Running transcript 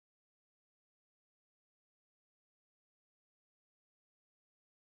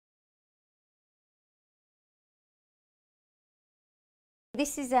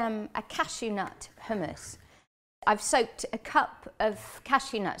this is a cashew nut hummus. I've soaked a cup of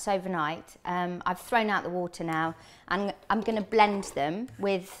cashew nuts overnight. I've thrown out the water now, and I'm going to blend them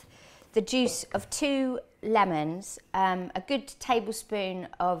with the juice of 2 lemons, a good tablespoon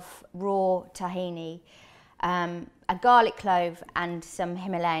of raw tahini, a garlic clove and some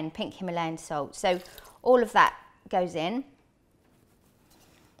pink Himalayan salt. So all of that goes in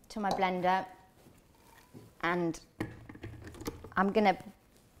to my blender, and I'm going to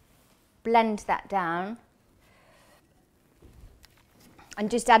blend that down and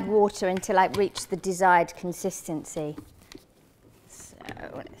just add water until I reach the desired consistency. So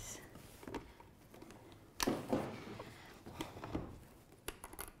let's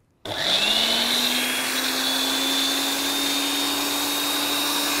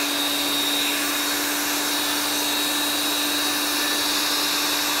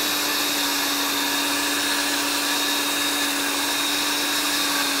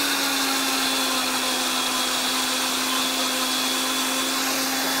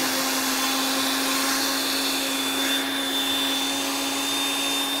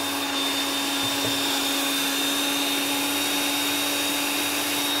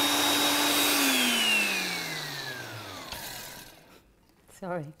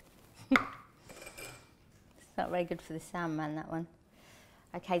sorry. It's not very good for the sound man, that one.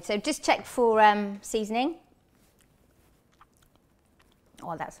 Okay, so just check for seasoning.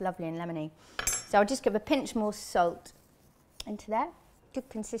 Oh, that's lovely and lemony. So I'll just give a pinch more salt into there. Good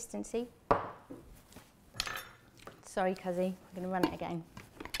consistency. Sorry, Cuzzy, I'm going to run it again.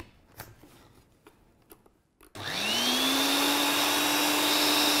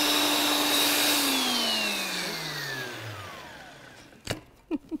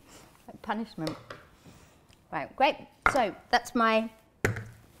 Punishment. Right, great. So that's my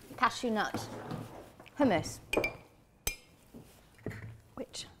cashew nut hummus,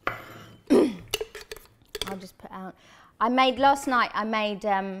 which I'll just put out. Last night I made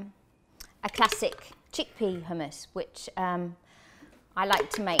a classic chickpea hummus, which I like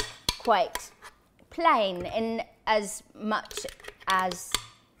to make quite plain in as much as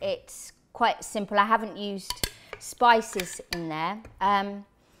it's quite simple. I haven't used spices in there.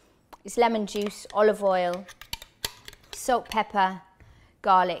 It's lemon juice, olive oil, salt, pepper,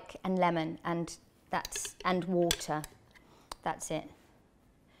 garlic and lemon, and water. That's it.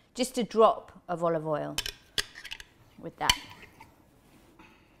 Just a drop of olive oil with that.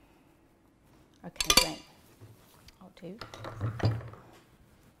 Okay, great. I'll do.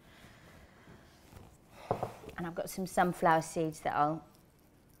 And I've got some sunflower seeds that I'll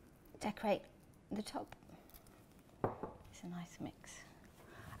decorate the top. It's a nice mix.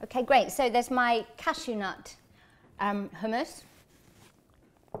 Okay, great. So there's my cashew nut hummus,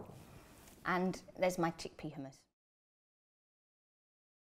 and there's my chickpea hummus.